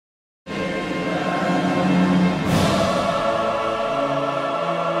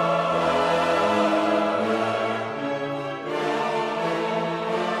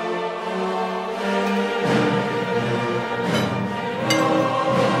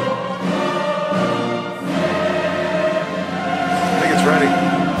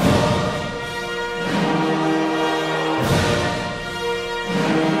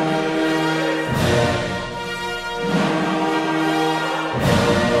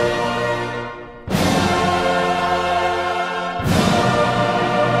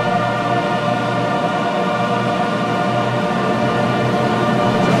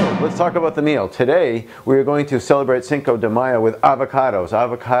talk about the meal. Today, we are going to celebrate Cinco de Mayo with avocados.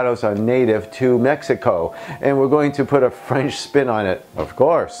 Avocados are native to Mexico, and we're going to put a French spin on it, of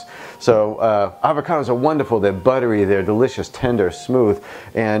course. So avocados are wonderful. They're buttery, they're delicious, tender, smooth,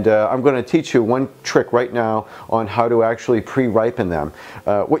 and I'm going to teach you one trick right now on how to actually pre-ripen them.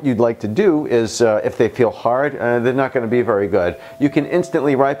 What you'd like to do is, if they feel hard, they're not going to be very good. You can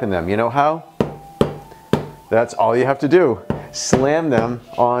instantly ripen them. You know how? That's all you have to do. Slam them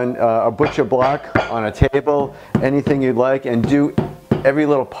on a butcher block, on a table, anything you'd like, and do every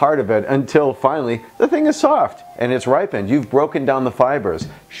little part of it until finally the thing is soft and it's ripened. You've broken down the fibers.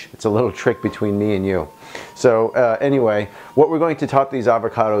 It's a little trick between me and you. So anyway, what we're going to top these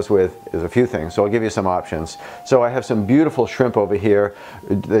avocados with is a few things. So I'll give you some options. So I have some beautiful shrimp over here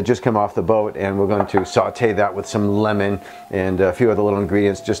that just came off the boat, and we're going to saute that with some lemon and a few other little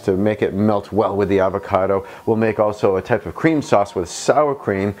ingredients just to make it melt well with the avocado. We'll make also a type of cream sauce with sour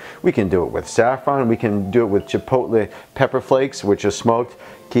cream. We can do it with saffron. We can do it with chipotle pepper flakes, which are smoked,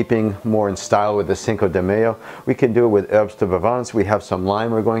 keeping more in style with the Cinco de Mayo. We can do it with herbes de Provence. We have some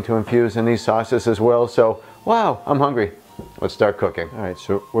lime we're going to infuse in these sauces as well. So, wow, I'm hungry. Let's start cooking. All right,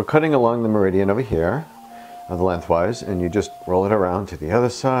 so we're cutting along the meridian over here, the lengthwise, and you just roll it around to the other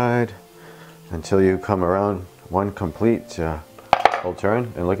side until you come around one complete full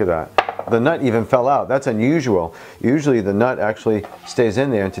turn, and look at that. The nut even fell out. That's unusual. Usually the nut actually stays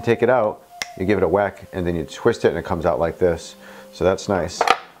in there, and to take it out, you give it a whack, and then you twist it, and it comes out like this. So that's nice.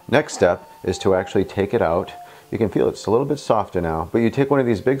 Next step is to actually take it out. You can feel it's a little bit softer now, but you take one of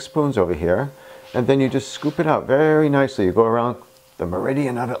these big spoons over here, and then you just scoop it out very nicely. You go around the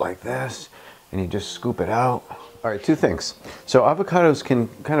meridian of it like this, and you just scoop it out. All right, two things. So avocados can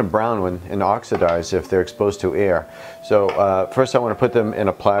kind of brown and oxidize if they're exposed to air. So first I want to put them in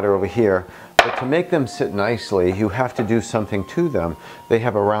a platter over here. But to make them sit nicely, you have to do something to them. They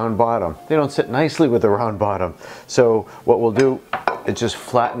have a round bottom. They don't sit nicely with a round bottom. So what we'll do is just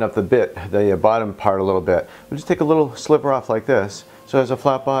flatten up the bottom part a little bit. We'll just take a little sliver off like this, so it has a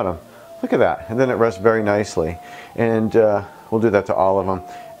flat bottom. Look at that. And then it rests very nicely. And we'll do that to all of them.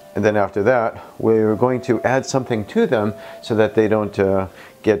 And then after that, we're going to add something to them so that they don't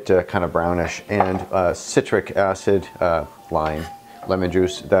get kind of brownish. And citric acid, lime, lemon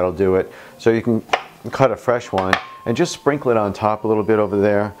juice, that'll do it. So you can cut a fresh one and just sprinkle it on top a little bit over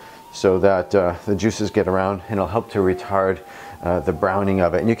there so that the juices get around, and it'll help to retard the browning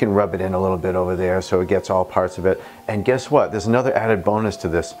of it. And you can rub it in a little bit over there so it gets all parts of it. And guess what? There's another added bonus to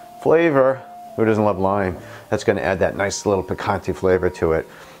this flavor. Who doesn't love lime? That's going to add that nice little picante flavor to it.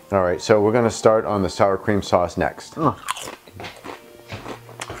 All right, so we're going to start on the sour cream sauce next. I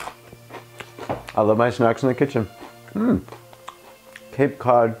love my snacks in the kitchen. Cape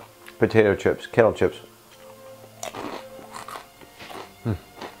Cod potato chips, kettle chips.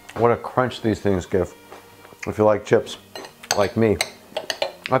 What a crunch these things give. If you like chips, like me.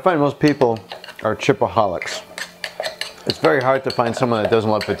 I find most people are chipaholics. It's very hard to find someone that doesn't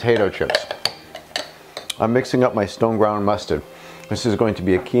love potato chips. I'm mixing up my stone ground mustard. This is going to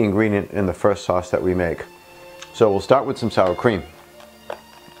be a key ingredient in the first sauce that we make. So we'll start with some sour cream.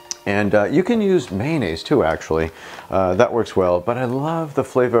 And you can use mayonnaise too, actually. That works well, but I love the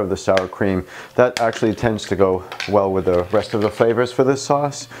flavor of the sour cream. That actually tends to go well with the rest of the flavors for this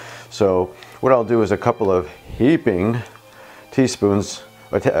sauce. So what I'll do is a couple of heaping teaspoons,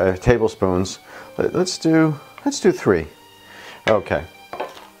 or tablespoons. Let's do 3. Okay.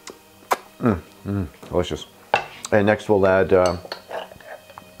 Delicious. And next we'll add a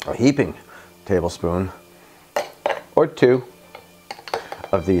heaping tablespoon or 2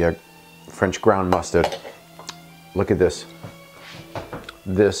 of the French ground mustard. Look at this.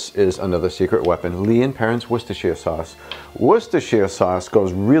 This is another secret weapon. Lee & Perrins Worcestershire sauce. Worcestershire sauce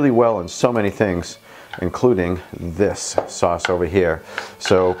goes really well in so many things, including this sauce over here.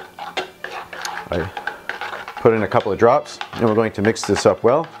 So I put in a couple of drops, and we're going to mix this up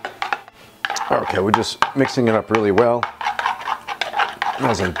well. Okay, we're just mixing it up really well. It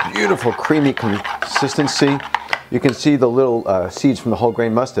has a beautiful creamy consistency. You can see the little seeds from the whole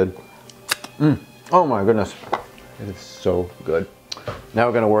grain mustard. Oh my goodness, it is so good. Now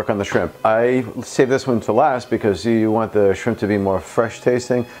we're going to work on the shrimp. I save this one to last because you want the shrimp to be more fresh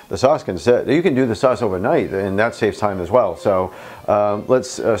tasting. The sauce can sit. You can do the sauce overnight, and that saves time as well. So let's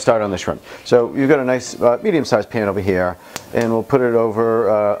start on the shrimp. So you've got a nice medium-sized pan over here, and we'll put it over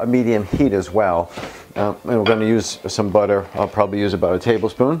a medium heat as well. And we're going to use some butter. I'll probably use about a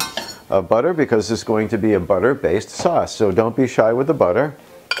tablespoon of butter because this is going to be a butter-based sauce. So don't be shy with the butter.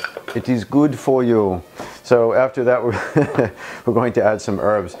 It is good for you. So after that, we're going to add some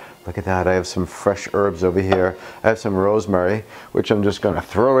herbs. Look at that, I have some fresh herbs over here. I have some rosemary, which I'm just gonna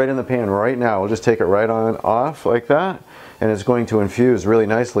throw right in the pan right now. We'll just take it right on off like that, and it's going to infuse really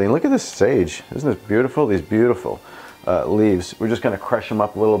nicely. And look at this sage, isn't this beautiful? These beautiful leaves. We're just gonna crush them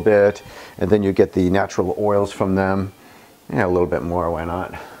up a little bit, and then you get the natural oils from them. Yeah, a little bit more, why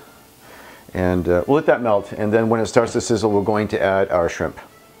not? And we'll let that melt, and then when it starts to sizzle, we're going to add our shrimp.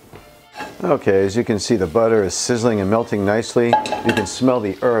 Okay, as you can see, the butter is sizzling and melting nicely. You can smell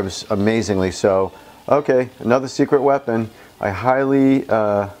the herbs amazingly so. Okay, another secret weapon. I highly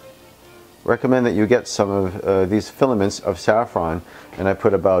recommend that you get some of these filaments of saffron, and I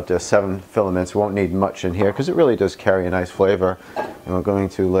put about 7 filaments. Won't need much in here because it really does carry a nice flavor. And we're going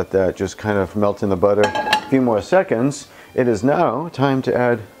to let that just kind of melt in the butter a few more seconds. It is now time to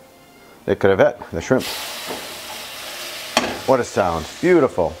add the crevette, the shrimp. What a sound,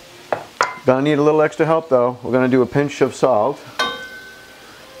 beautiful. Gonna need a little extra help though. We're gonna do a pinch of salt.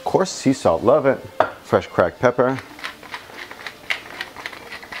 Of course, sea salt, love it. Fresh cracked pepper.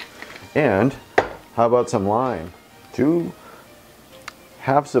 And how about some lime? 2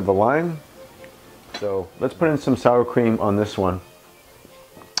 halves of a lime. So let's put in some sour cream on this one.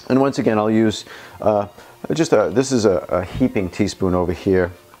 And once again, I'll use this is a heaping teaspoon over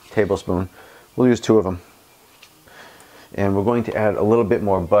here, tablespoon. We'll use 2 of them. And we're going to add a little bit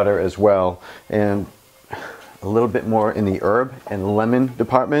more butter as well, and a little bit more in the herb and lemon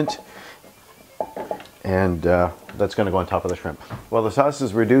department, and that's going to go on top of the shrimp. While the sauce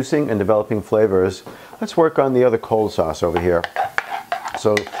is reducing and developing flavors, let's work on the other cold sauce over here.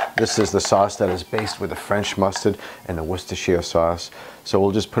 So this is the sauce that is based with the French mustard and the Worcestershire sauce. So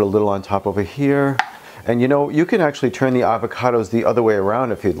we'll just put a little on top over here. And you know, you can actually turn the avocados the other way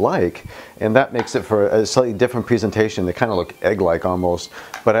around if you'd like, and that makes it for a slightly different presentation. They kind of look egg-like almost,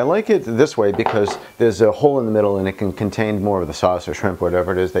 but I like it this way because there's a hole in the middle and it can contain more of the sauce or shrimp,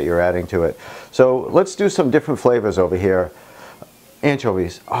 whatever it is that you're adding to it. So let's do some different flavors over here.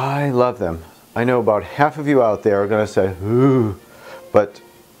 Anchovies, I love them. I know about half of you out there are going to say, ooh, but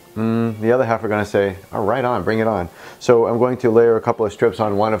the other half are going to say, oh, right on, bring it on. So I'm going to layer a couple of strips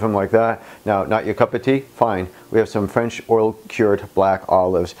on one of them like that. Now, not your cup of tea? Fine. We have some French oil-cured black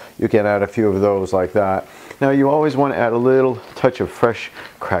olives. You can add a few of those like that. Now, you always want to add a little touch of fresh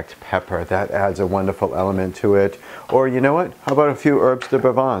cracked pepper. That adds a wonderful element to it. Or, you know what? How about a few herbes de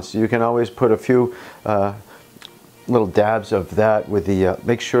Provence? You can always put a few little dabs of that with the,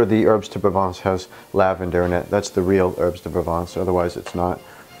 make sure the herbes de Provence has lavender in it. That's the real herbes de Provence, otherwise it's not.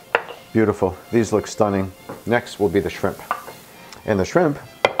 Beautiful. These look stunning. Next will be the shrimp. And the shrimp,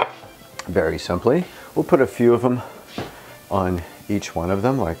 very simply, we'll put a few of them on each one of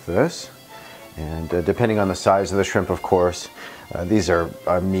them like this. And depending on the size of the shrimp, of course, these are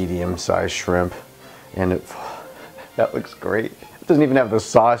medium-sized shrimp. And that looks great. It doesn't even have the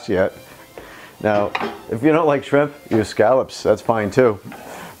sauce yet. Now, if you don't like shrimp, use scallops. That's fine too.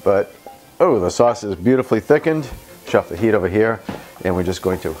 But, oh, the sauce is beautifully thickened. Shut off the heat over here. And we're just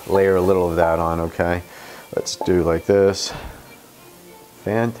going to layer a little of that on, okay? Let's do like this.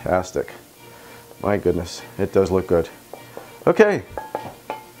 Fantastic. My goodness, it does look good. Okay,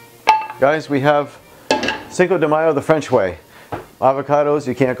 guys, we have Cinco de Mayo the French way. Avocados,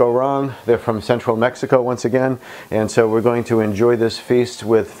 you can't go wrong. They're from central Mexico once again. And so we're going to enjoy this feast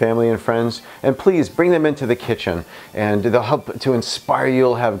with family and friends. And please bring them into the kitchen and they'll help to inspire you.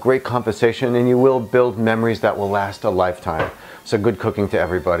 You'll have great conversation and you will build memories that will last a lifetime. So good cooking to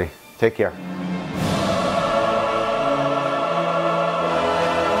everybody. Take care.